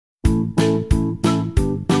Okay.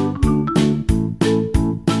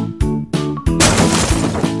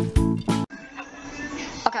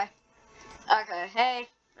 Okay. Hey,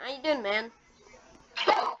 how you doing, man?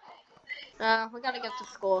 We gotta get to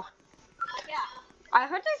school. Yeah. I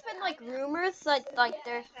heard there's been like rumors that like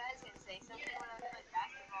there's. I was gonna say something when I played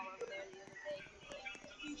basketball over there the other day.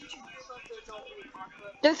 He was like, "Did you hear about the zombie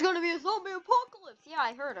apocalypse?" There's gonna be a zombie apocalypse. Yeah,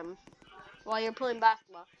 I heard him while you're playing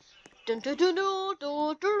basketball. Dun, dun, dun, dun,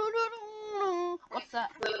 dun, dun, dun, dun, dun. What's that?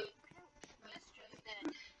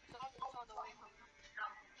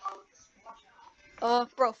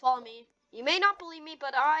 Bro, follow me. You may not believe me,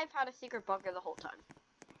 but I've had a secret bunker the whole time.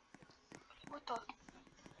 What the?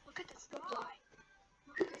 Look at the sky.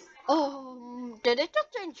 Oh, did it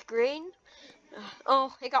just change green?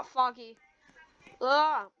 Oh, it got foggy.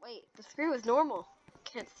 Wait, the screen was normal.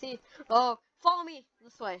 Can't see. Oh, follow me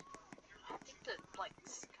this way. I think the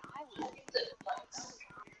sky was.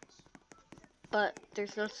 But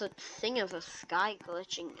there's no such thing as a sky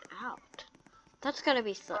glitching out. That's gotta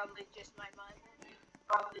be so. Probably just my mind.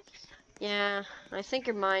 Probably. Yeah, I think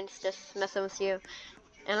your mind's just messing with you.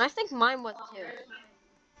 And I think mine was too.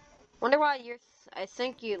 Wonder why you're. I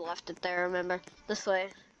think you left it there, remember? This way.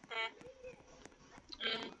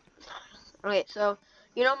 Okay, so,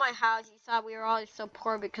 you know my house, you thought we were always so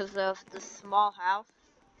poor because of the small house?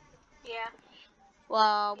 Yeah.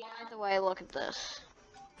 Well, by the way, look at this.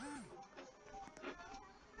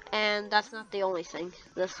 And that's not the only thing.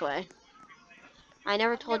 This way. I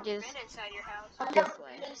never told you this. Been inside your house. This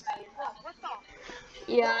way. Whoa, what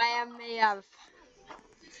the? Yeah, I am made of.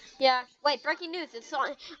 Yeah, wait, breaking news. It's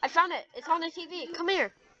on. I found it. It's on the TV. Come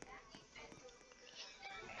here.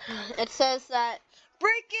 It says that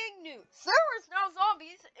breaking news. There is now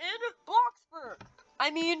zombies in Bloxburg.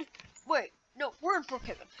 I mean, wait, no, we're in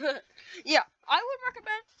Brookhaven. Yeah, I would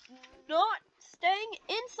recommend not staying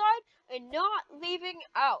inside and not leaving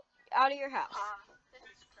out of your house. This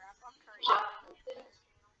is crap. I'm turning.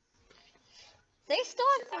 They still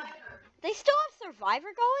have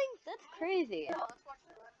Survivor going? That's crazy. Yeah, let's watch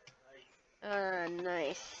that.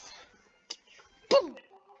 Nice. Boom.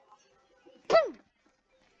 Boom.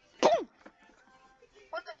 Boom.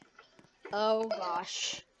 What the? Oh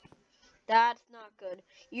gosh. That's not good.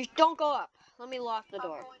 You don't go up. Let me lock the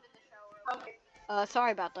door. I'm going to the shower. Okay.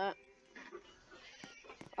 Sorry about that.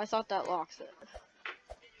 I thought that locks it.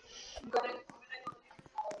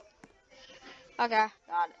 Okay,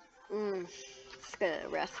 got it. Just gonna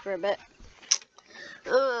rest for a bit.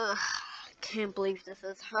 Ugh, can't believe this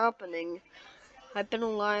is happening. I've been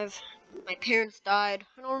alive. My parents died.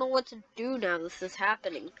 I don't know what to do now this is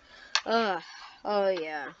happening. Oh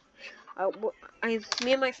yeah.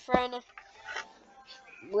 Me and my friend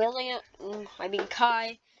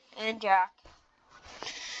Kai and Jack.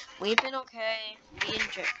 We've been okay.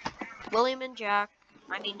 William and Jack.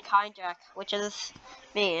 Kai and Jack, which is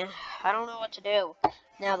me. I don't know what to do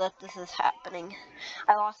now that this is happening.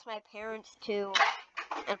 I lost my parents too.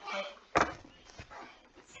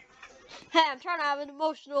 Hey, I'm trying to have an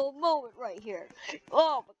emotional moment right here.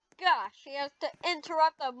 Oh my gosh, he has to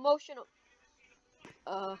interrupt the emotional.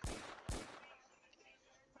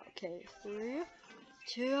 Okay, 3,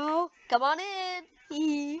 2, come on in.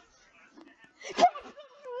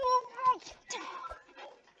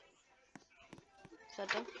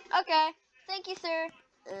 Okay, thank you, sir.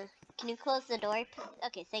 Can you close the door?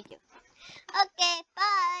 Okay, thank you. Okay,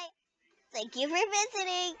 bye. Thank you for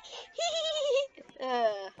visiting.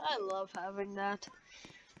 I love having that.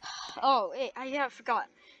 Oh, hey, I forgot.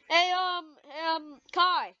 Hey,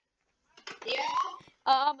 Kai. Yeah.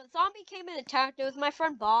 A zombie came and attacked. It was my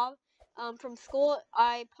friend Bob. From school.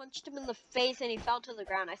 I punched him in the face and he fell to the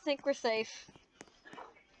ground. I think we're safe.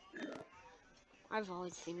 I've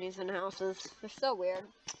always seen these in houses. They're so weird.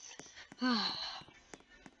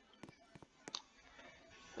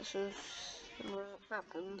 This is what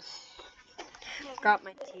happens. Got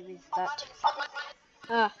my TV set.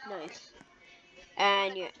 Nice.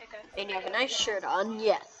 And you have a nice shirt on.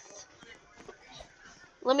 Yes.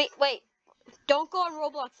 Wait. Don't go on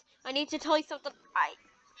Roblox. I need to tell you something.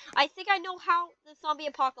 I think I know how the zombie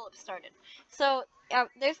apocalypse started. So,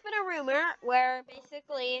 there's been a rumor where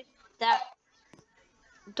basically that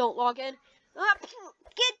don't log in. Don't log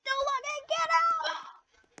in, get out!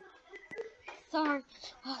 Sorry.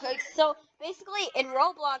 Okay, so basically in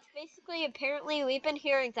Roblox, apparently we've been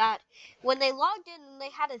hearing that when they logged in and they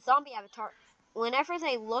had a zombie avatar, whenever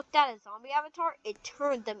they looked at a zombie avatar, it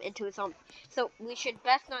turned them into a zombie. So we should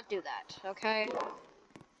best not do that, okay?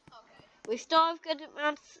 We still have good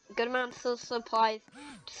amounts of supplies.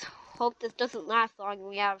 Just hope this doesn't last long.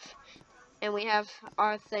 We have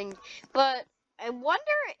our thing, but I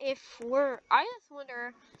wonder if I just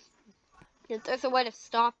wonder if there's a way to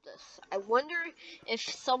stop this. I wonder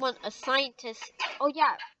if a scientist, oh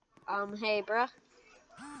yeah, hey bruh.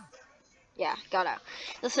 Yeah, got out.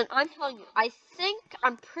 Listen, I'm telling you,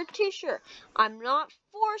 I'm pretty sure, I'm not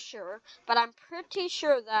for sure, but I'm pretty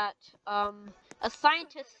sure that, a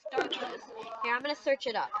scientist started this. Here, I'm gonna search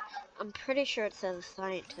it up. I'm pretty sure it says a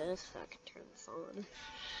scientist. I can turn this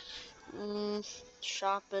on.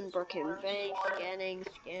 Shopping, Brooklyn Bank, scanning,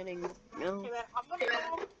 no. Hey man, I'm gonna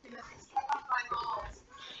go.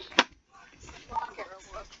 Okay,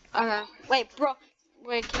 Roblox. Wait, bro,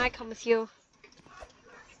 can I come with you?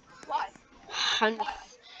 Why?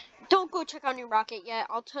 Don't go check on your rocket yet.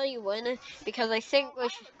 I'll tell you when, because I think we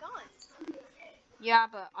should. Gun. Yeah,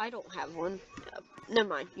 but I don't have one. Never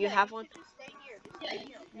mind. You have one? Just stay here. Just stay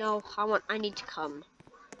here. No, I need to come.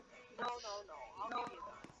 No. I'll give you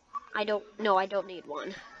a gun. I don't need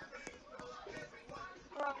one.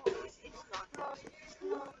 Bro, it's not necessary.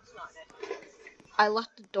 It's not necessary. I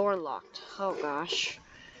left the door locked. Oh gosh.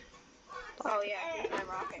 Oh yeah, here's my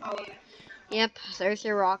rocket. Oh yeah. Yep, there's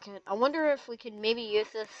your rocket. I wonder if we could maybe use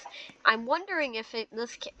this. I'm wondering if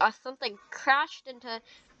something crashed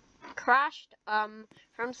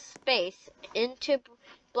from space into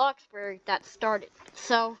Bloxburg that started.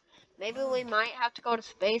 So maybe we might have to go to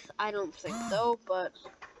space. I don't think so, but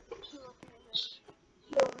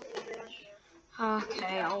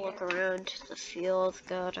okay, I'll look around. The fuel's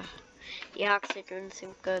good. The oxygen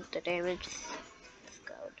seems good. The damage is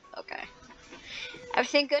good. Okay.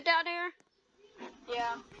 Everything good down here?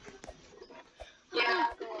 Yeah.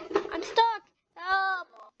 I'm stuck. Help!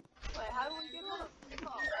 Wait, how do we get up?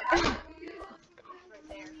 Oh, right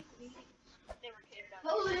there. Never came down.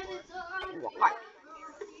 What?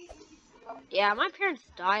 Yeah, my parents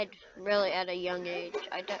died really at a young age.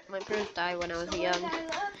 My parents died when I was young.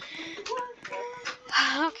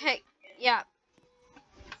 Okay, yeah.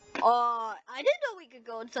 I didn't know we could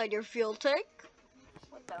go inside your fuel tank.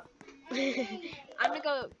 What the? I'm gonna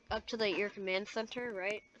go up to your command center,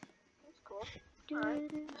 right? That's cool.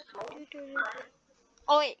 Alright.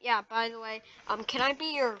 Oh wait, yeah, by the way, can I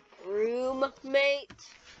be your roommate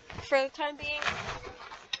for the time being?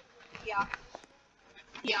 Yeah.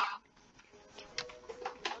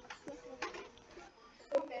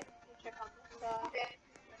 Okay, check on this. Okay.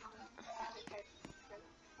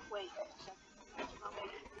 Wait a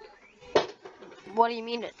second. What do you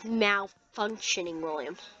mean it's malfunctioning,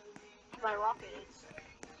 William? My rocket is.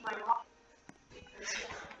 My rocket.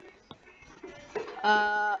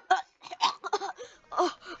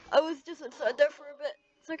 Oh, I was just inside there for a bit.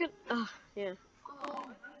 Second. Oh, yeah.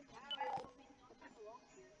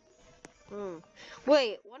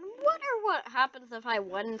 Wait, wonder what happens if I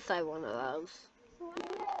went inside one of those.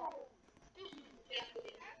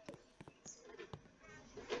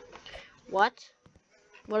 What?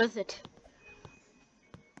 What is it?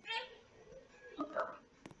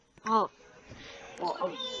 Oh.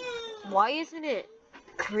 Well, why isn't it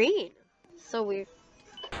green? So weird.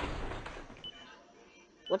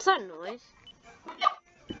 What's that noise?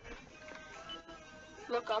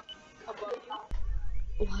 Look up above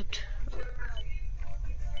What?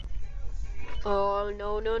 Oh,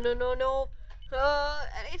 no.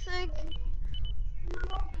 Anything?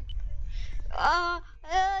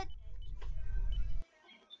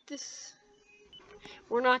 This.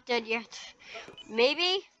 We're not dead yet.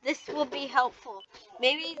 Maybe this will be helpful.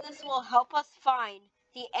 Maybe this will help us find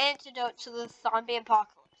the antidote to the zombie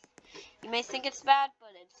apocalypse. You may think it's bad,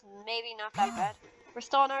 but it's maybe not that bad. We're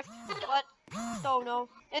still on Earth, but don't know.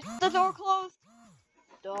 It's the door closed.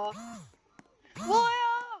 Duh.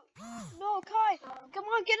 William! No, Kai! Come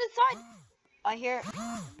on, get inside! I hear it.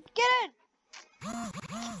 Get in!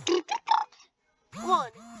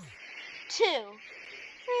 1, 2, 3.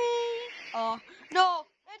 Oh, no!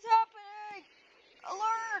 It's happening!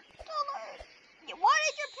 Alert! Why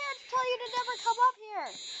did your parents tell you to never come up here?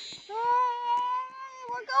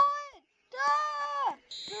 We're going!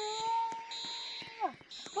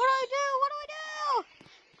 What do I do?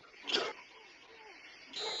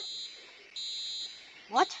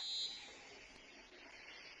 What?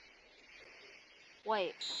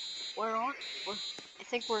 Wait, I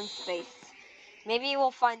think we're in space. Maybe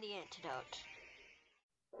we'll find the antidote.